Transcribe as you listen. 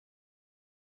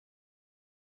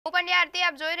पंड्या आरती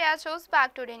आप જોઈ રહ્યા છો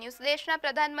સ્પાર્કટોડેન્યુઝ। દેશના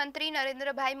પ્રધાનમંત્રી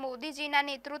નરેન્દ્રભાઈ મોદીજીના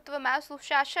નેતૃત્વમાં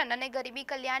સુશાસન અને ગરીબી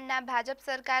કલ્યાણના ભાજપ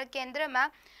સરકાર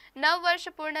કેન્દ્રમાં 9 વર્ષ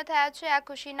પૂર્ણ થયા છે। આ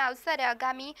ખુશીના અવસરે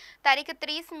આગામી તારીખ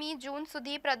 30મી જૂન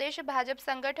સુધી પ્રદેશ ભાજપ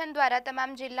સંગઠન દ્વારા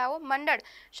તમામ જિલ્લાઓ, મંડળ,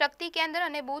 શક્તિ કેન્દ્ર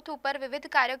અને બૂથ ઉપર વિવિધ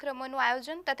કાર્યક્રમોનું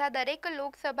આયોજન તથા દરેક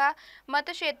લોકસભા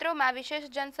મતક્ષેત્રોમાં વિશેષ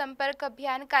જનસંપર્ક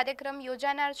અભિયાન કાર્યક્રમ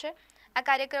યોજાનાર છે। આ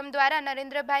કાર્યક્રમ દ્વારા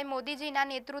નરેન્દ્રભાઈ મોદીજીના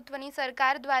નેતૃત્વની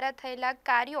સરકાર દ્વારા થયેલા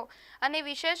કાર્યો અને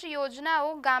વિશેષ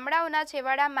યોજનાઓ ગામડાઓના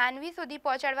છેવાડા માનવી સુધી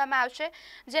પહોંચાડવામાં આવશે,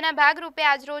 જેના ભાગરૂપે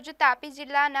આજરોજ તાપી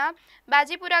જિલ્લાના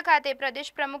બાજીપુરા ખાતે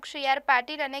પ્રદેશ પ્રમુખ સી.આર.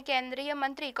 પાટીલ અને કેન્દ્રીય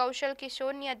મંત્રી કૌશલ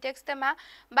કિશોરની અધ્યક્ષતામાં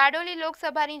બારડોલી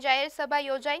લોકસભાની જાહેર સભા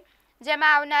યોજાઈ,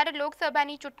 જેમાં આવનાર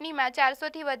લોકસભાની ચૂંટણીમાં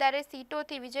 400થી વધારે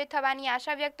સીટોથી વિજય થવાની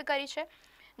આશા વ્યક્ત કરી છે।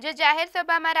 જે જાહેર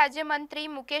સભામાં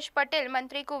રાજ્યમંત્રી મુકેશ પટેલ,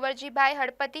 મંત્રી કુંવરજીભાઈ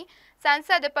હળપતિ,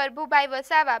 સાંસદ પ્રભુભાઈ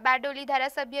વસાવા, બારડોલી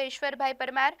ધારાસભ્ય ઈશ્વરભાઈ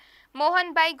પરમાર,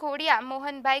 મોહનભાઈ ઘોડિયા,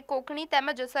 મોહનભાઈ કોકણી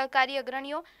તેમજ સહકારી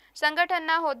અગ્રણીઓ,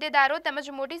 સંગઠનના હોદ્દેદારો તેમજ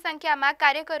મોટી સંખ્યામાં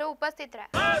કાર્યકરો ઉપસ્થિત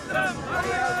રહ્યા।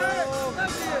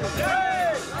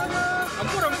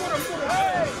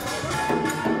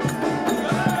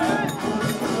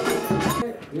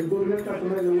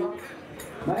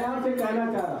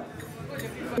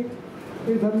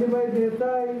 संदीपभाई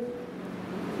देसाई,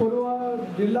 पूर्व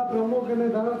जिला प्रमुख અને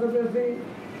ધારાસભ્ય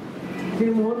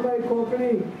શ્રી મોહનભાઈ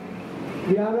કોકણી,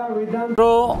 બિહાર વિધાન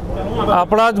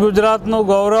આપણા જ ગુજરાતનું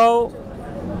ગૌરવ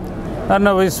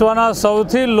અને વિશ્વના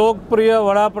સૌથી લોકપ્રિય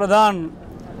વડાપ્રધાન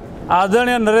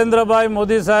આદરણીય નરેન્દ્રભાઈ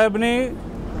મોદી સાહેબની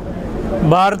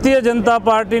ભારતીય જનતા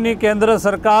પાર્ટીની કેન્દ્ર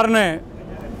સરકારને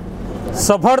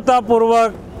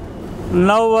સફળતાપૂર્વક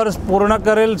 9 વર્ષ પૂર્ણ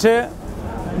કરેલ છે,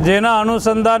 જેના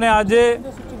અનુસંધાને આજે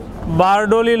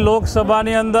બારડોલી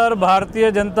લોકસભાની અંદર ભારતીય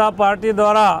જનતા પાર્ટી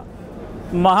દ્વારા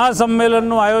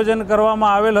મહાસંમેલનનું આયોજન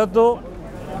કરવામાં આવેલ હતું।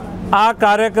 આ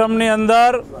કાર્યક્રમની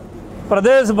અંદર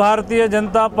પ્રદેશ ભારતીય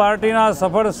જનતા પાર્ટીના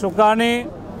સફળ સુકાની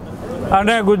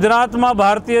અને ગુજરાતમાં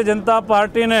ભારતીય જનતા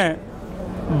પાર્ટીને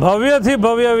ભવ્યથી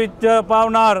ભવ્ય વિજય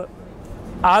અપાવનાર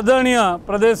આદરણીય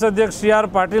પ્રદેશ અધ્યક્ષ સી.આર.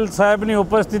 પાટીલ સાહેબની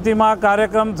ઉપસ્થિતિમાં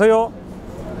કાર્યક્રમ થયો।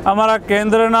 અમારા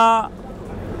કેન્દ્રના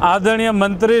આદરણીય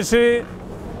મંત્રી શ્રી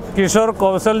કિશોર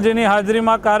કૌશલજીની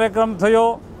હાજરીમાં કાર્યક્રમ થયો।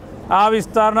 આ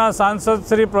વિસ્તારના સાંસદ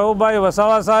શ્રી પ્રભુભાઈ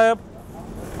વસાવા સાહેબ,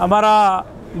 અમારા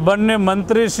બંને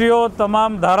મંત્રીશ્રીઓ,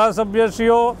 તમામ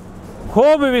ધારાસભ્યશ્રીઓ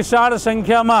ખૂબ વિશાળ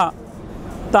સંખ્યામાં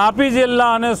તાપી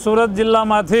જિલ્લા અને સુરત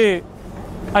જિલ્લામાંથી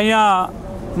અહીંયા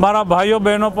મારા ભાઈઓ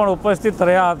બહેનો પણ ઉપસ્થિત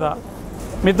રહ્યા હતા।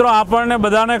 મિત્રો, આપણને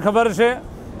બધાને ખબર છે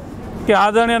કે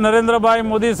આદરણીય નરેન્દ્રભાઈ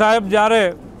મોદી સાહેબ જ્યારે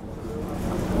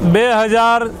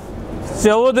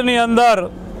 2014ની અંદર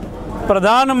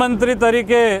પ્રધાનમંત્રી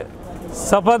તરીકે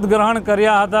શપથ ગ્રહણ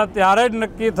કર્યા હતા, ત્યારે જ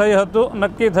નક્કી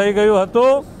થઈ ગયું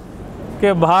હતું કે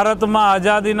ભારતમાં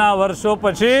આઝાદીના વર્ષો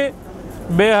પછી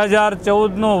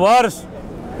 2014નું વર્ષ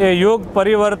એ યુગ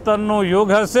પરિવર્તનનું યુગ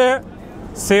હશે।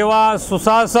 સેવા,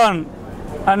 સુશાસન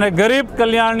અને ગરીબ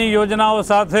કલ્યાણની યોજનાઓ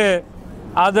સાથે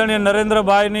આદરણીય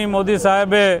નરેન્દ્રભાઈની મોદી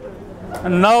સાહેબે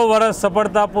 9 વર્ષ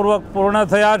સફળતાપૂર્વક પૂર્ણ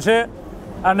થયા છે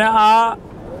અને આ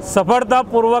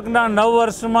સફળતાપૂર્વકના 9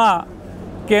 વર્ષમાં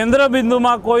કેન્દ્ર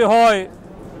બિંદુમાં કોઈ હોય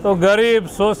તો ગરીબ,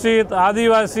 શોષિત,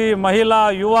 આદિવાસી, મહિલા,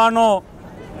 યુવાનો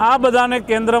આ બધાને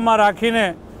કેન્દ્રમાં રાખીને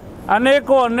અનેક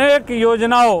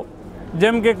યોજનાઓ,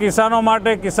 જેમ કે કિસાનો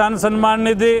માટે કિસાન સન્માન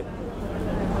નિધિ,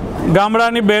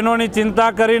 ગામડાની બહેનોની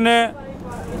ચિંતા કરીને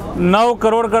 9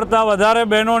 કરોડ કરતાં વધારે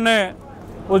બહેનોને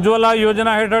ઉજ્જવલા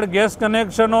યોજના હેઠળ ગેસ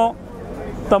કનેક્શનો,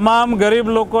 તમામ ગરીબ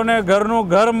લોકોને ઘરનું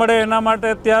ઘર મળે એના માટે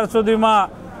અત્યાર સુધીમાં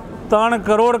 3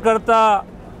 કરોડ કરતાં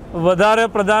વધારે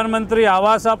પ્રધાનમંત્રી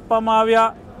આવાસ આપવામાં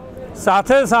આવ્યા।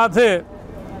 સાથે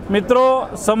મિત્રો,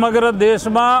 સમગ્ર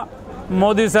દેશમાં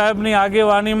મોદી સાહેબની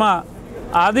આગેવાનીમાં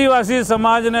આદિવાસી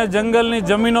સમાજને જંગલની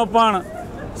જમીનો પણ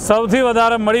સૌથી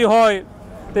વધારે મળી હોય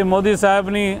તે મોદી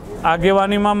સાહેબની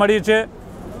આગેવાનીમાં મળી છે।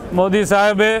 મોદી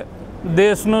સાહેબે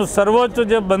દેશનું સર્વોચ્ચ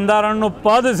જે બંધારણનું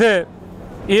પદ છે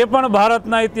એ પણ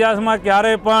ભારતના ઇતિહાસમાં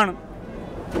ક્યારેય પણ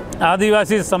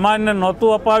આદિવાસી સમાજને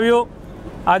નહોતું અપાવ્યું।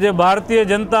 આજે ભારતીય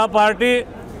જનતા પાર્ટી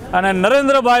અને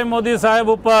નરેન્દ્રભાઈ મોદી સાહેબ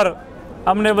ઉપર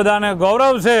અમને બધાને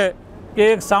ગૌરવ છે કે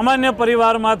એક સામાન્ય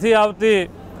પરિવારમાંથી આવતી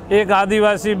એક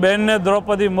આદિવાસી બહેનને,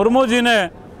 દ્રૌપદી મુર્મુજીને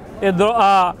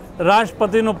આ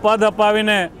રાષ્ટ્રપતિનું પદ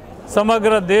અપાવીને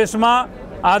સમગ્ર દેશમાં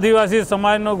આદિવાસી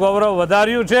સમાજનું ગૌરવ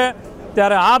વધાર્યું છે।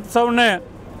 ત્યારે આપ સૌને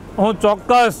હું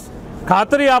ચોક્કસ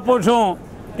ખાતરી આપું છું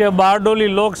કે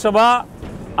બારડોલી લોકસભા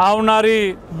આવનારી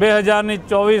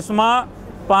 2024માં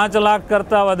 5 લાખ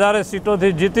કરતાં વધારે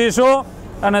સીટોથી જીતીશું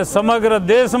અને સમગ્ર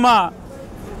દેશમાં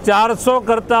 400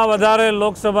 કરતાં વધારે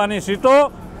લોકસભાની સીટો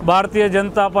भारतीय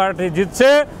जनता पार्टी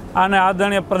जीतशे અને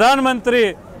આદરણીય પ્રધાનમંત્રી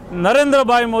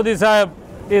નરેન્દ્રભાઈ મોદી સાહેબ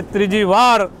એ ત્રીજી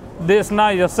વાર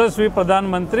દેશના યશસ્વી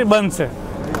પ્રધાનમંત્રી બનશે।